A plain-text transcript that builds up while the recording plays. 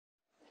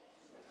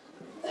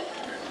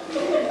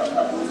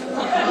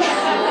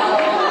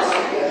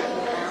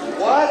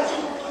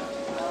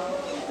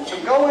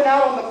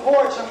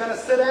going to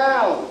sit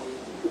down.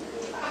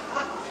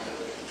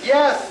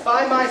 Yes,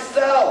 by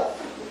myself.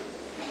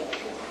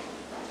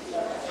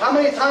 How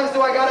many times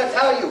do I got to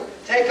tell you?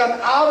 Take them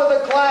out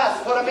of the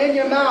glass, put them in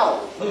your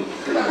mouth.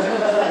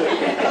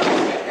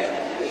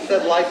 He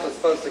said life was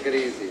supposed to get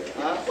easier,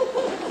 huh?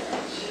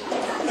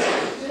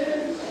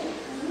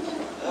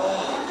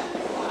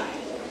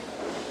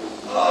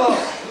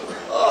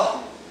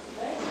 Oh.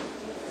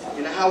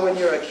 You know how when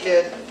you're a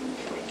kid,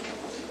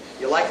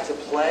 you like to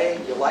play,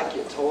 you like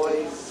your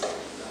toys,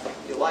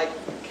 you like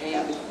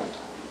candy?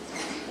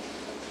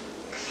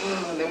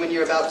 And then when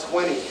you're about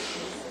 20,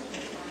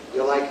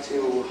 you like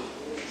to,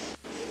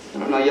 I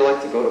don't know, you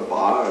like to go to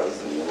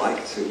bars and you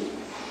like to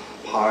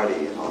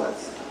party and all that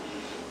stuff.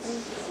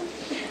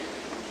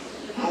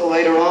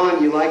 Later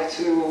on, you like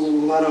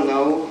to, I don't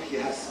know, you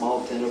have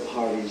small dinner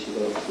parties, you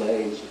go to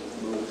plays, you go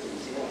to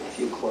movies, you have a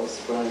few close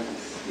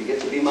friends. You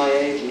get to be my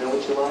age, you know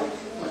what you like?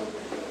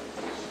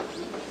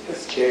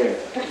 This chair.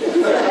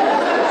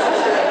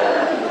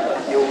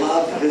 You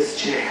love this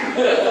chair.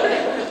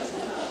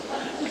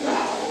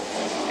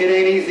 It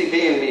ain't easy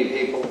being me,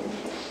 people.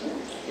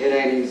 It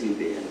ain't easy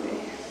being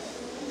me.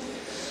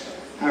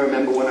 I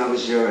remember when I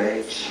was your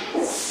age.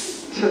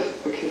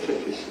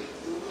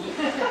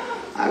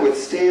 I would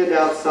stand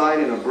outside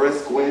in a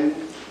brisk wind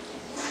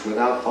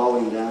without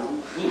falling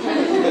down.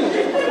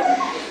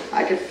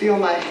 I could feel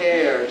my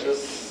hair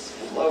just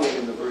flowing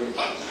in the breeze.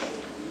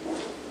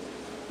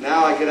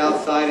 Now I get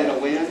outside in a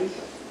wind,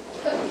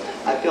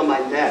 I feel my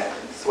neck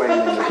swaying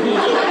in the breeze.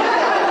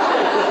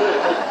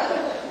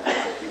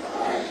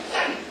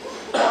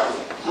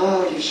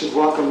 Oh, you should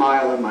walk a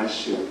mile in my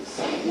shoes.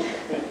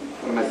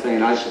 What am I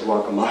saying? I should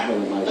walk a mile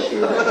in my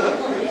shoes.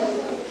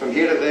 From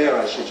here to there,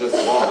 I should just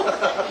walk.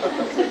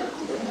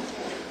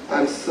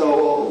 I'm so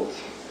old.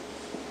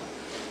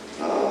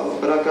 Oh,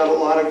 but I've got a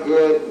lot of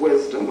good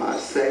wisdom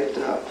I've saved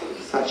up,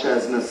 such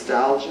as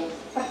nostalgia.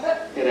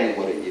 It ain't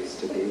what it used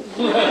to be.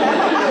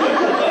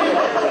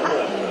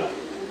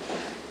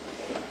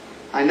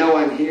 I know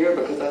I'm here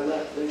because I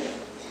left there.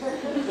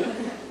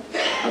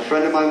 A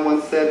friend of mine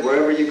once said,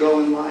 wherever you go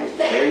in life,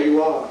 there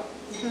you are.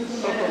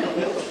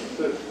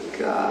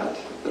 God,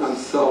 but I'm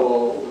so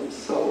old, I'm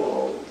so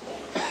old.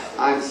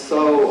 I'm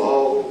so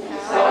old.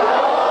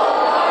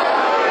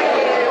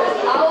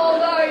 How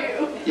old are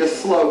you? You're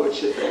slow,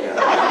 but you're there.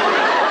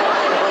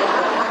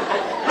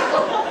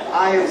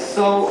 I am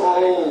so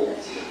old.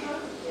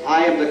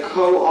 I am the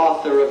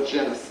co-author of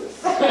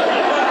Genesis.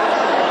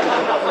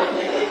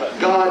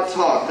 God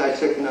talked, I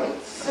took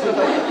notes.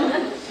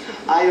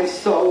 I am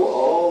so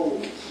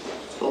old.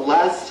 The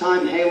last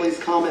time Halley's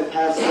Comet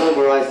passed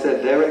over, I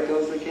said, there it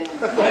goes again.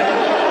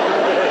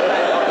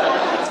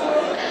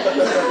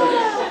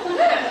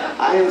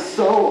 I am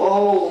so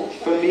old.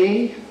 For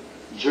me,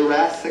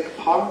 Jurassic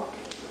Park,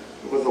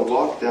 it was a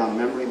walk down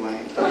memory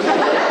lane.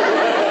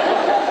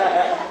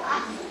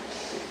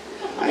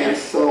 I am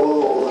so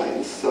old. I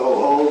am so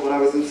old. When I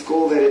was in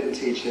school, they didn't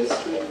teach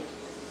history.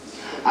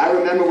 I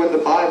remember when the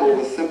Bible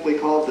was simply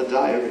called the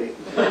diary.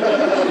 I'm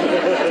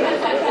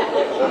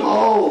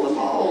old. I'm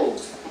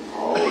old. I'm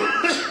old.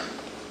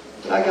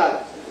 But I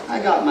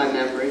got my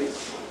memories.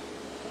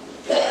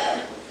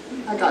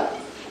 I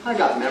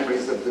got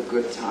memories of the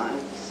good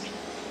times.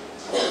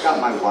 I got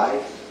my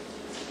wife.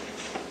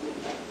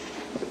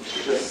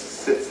 She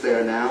just sits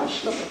there now.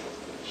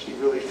 She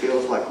really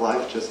feels like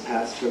life just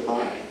passed her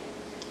by.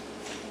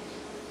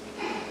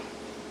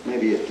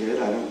 Maybe it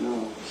did, I don't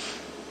know.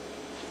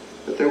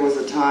 But there was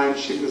a time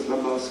she was the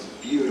most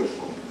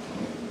beautiful,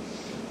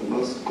 the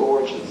most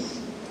gorgeous,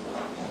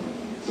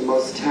 the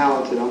most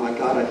talented. Oh my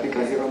God, I think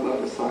I hear a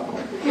motorcycle.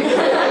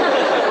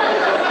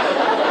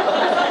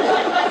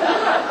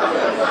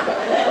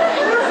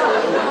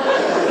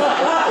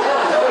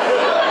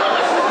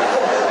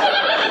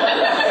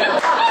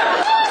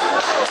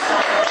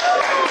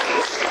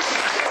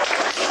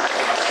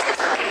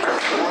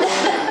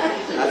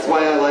 That's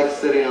why I like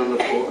sitting on the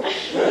porch.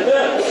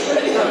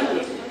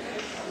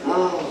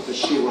 Oh, but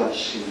she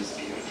was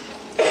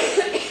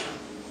beautiful.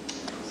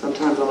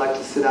 Sometimes I like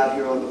to sit out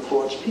here on the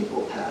porch.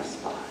 People pass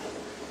by.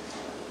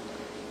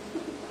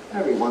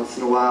 Every once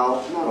in a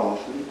while, not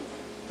often,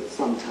 but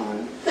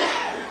sometimes,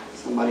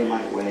 somebody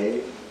might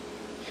wave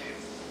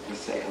or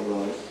say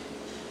hello.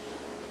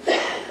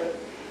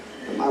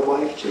 But my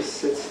wife just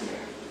sits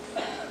there.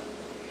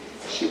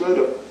 She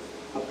wrote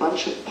a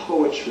bunch of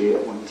poetry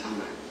at one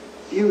time.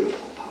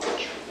 Beautiful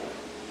poetry.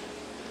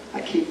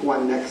 I keep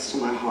one next to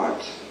my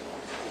heart.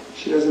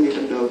 She doesn't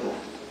even know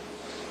that.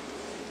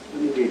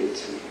 Let me read it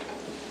to you.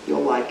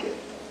 You'll like it.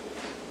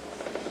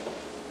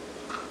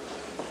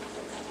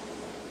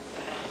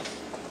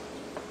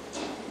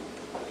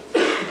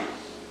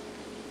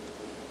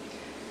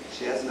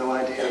 She has no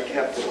idea I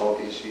kept it all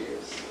these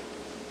years.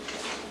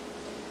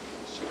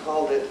 She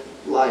called it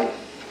life.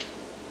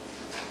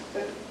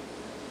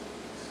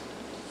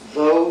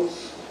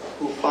 Those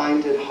who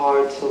find it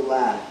hard to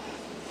laugh,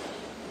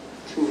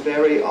 too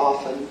very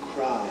often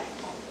cry,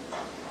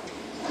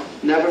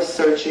 never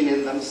searching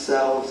in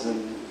themselves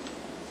and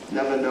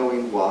never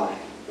knowing why.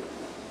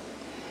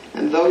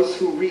 And those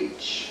who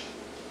reach,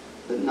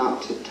 but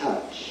not to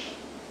touch,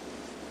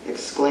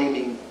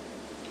 exclaiming,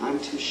 I'm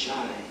too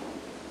shy,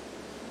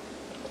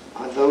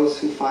 are those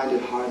who find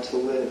it hard to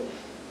live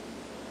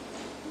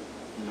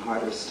and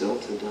harder still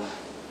to die.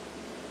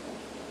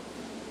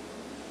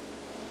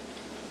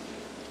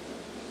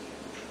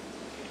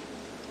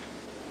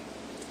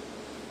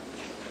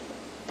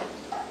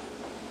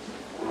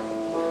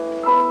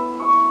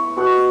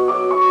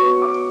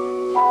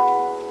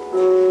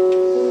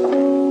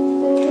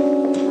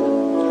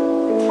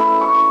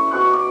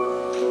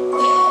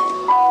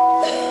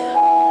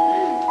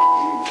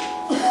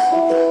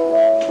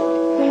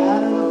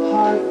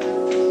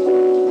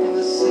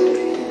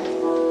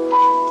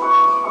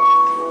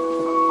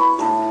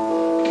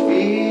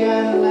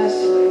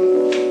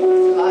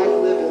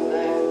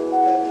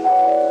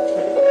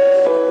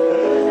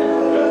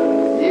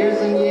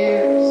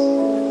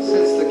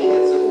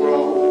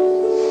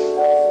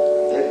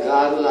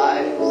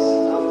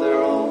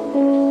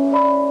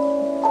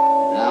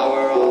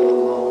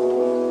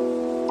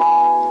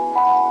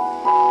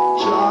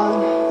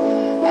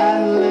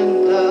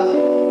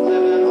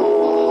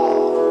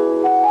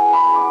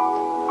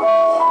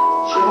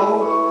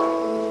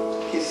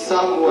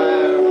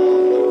 Somewhere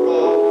on the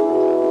road,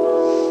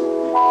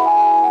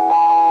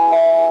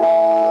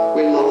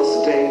 we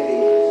lost Davy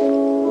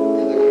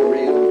in the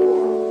Korean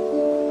War.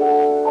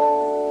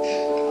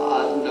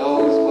 God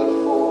knows what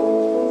for,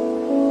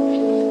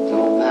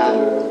 don't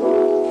matter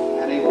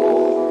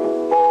anymore.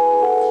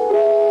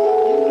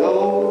 You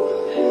know,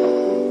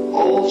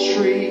 old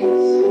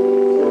trees,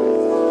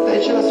 they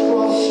just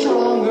grow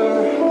stronger.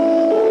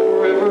 Old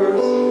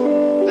rivers,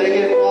 they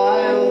get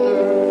wilder.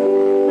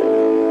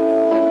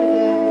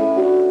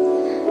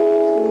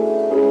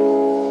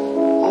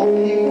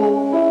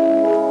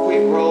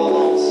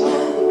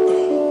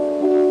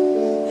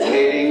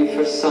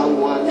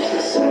 Someone to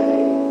say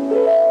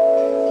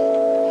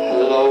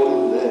hello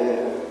in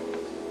there,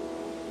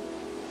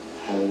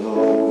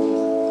 hello.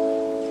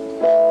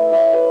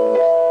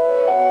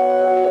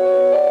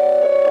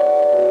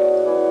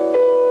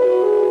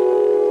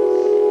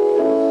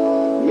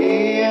 Me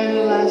and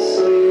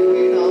Leslie,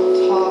 we don't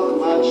talk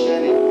much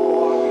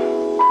anymore.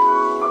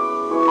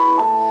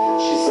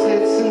 She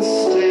sits and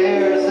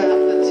stares at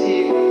the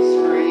TV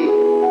screen,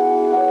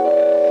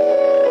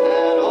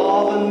 and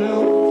all the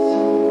news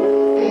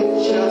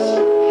just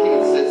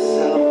repeats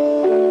itself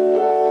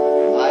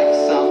like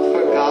some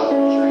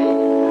forgotten dream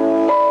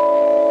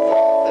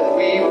that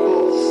we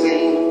both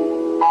seen.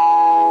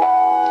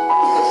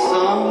 But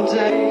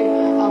someday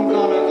I'm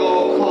gonna go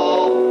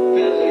call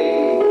Billy.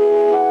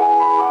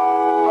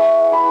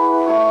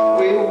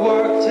 We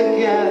work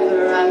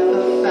together at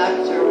the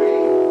factory.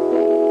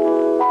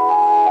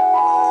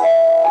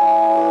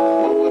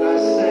 What would I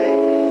say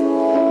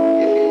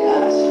if he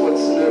asked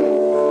what's new?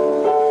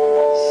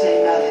 Say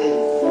nothing.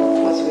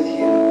 What's with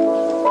you?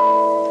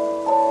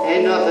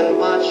 Ain't nothing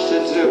much to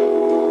do.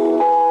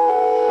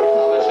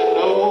 But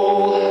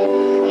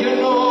you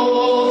know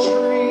old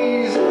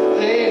trees,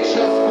 they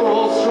just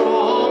grow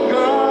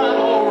stronger. And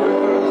old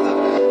rivers,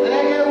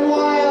 they get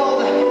wild,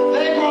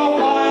 they grow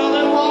wild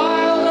and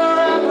wilder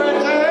every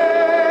day.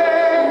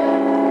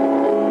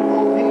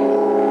 Old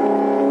people,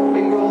 we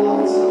grow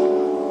lonesome,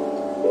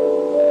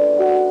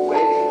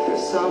 waiting for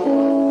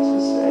someone to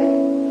say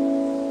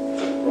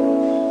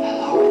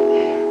hello in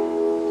there.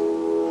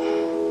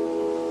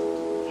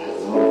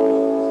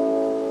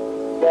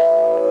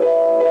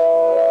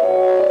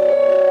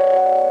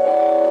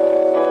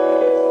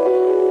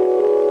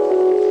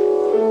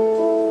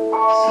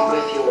 So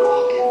if you're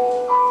walking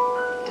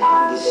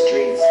down the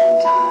street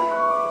sometime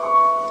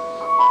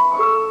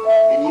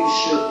and you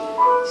should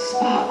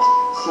spot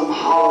some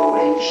hollow,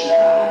 anxious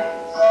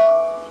eyes,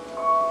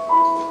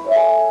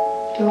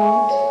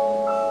 don't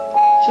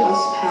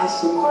just pass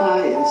them by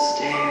and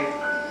stare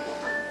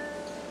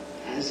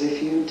as if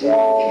you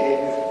didn't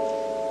care.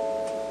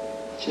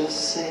 Just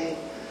say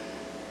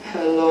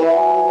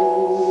hello.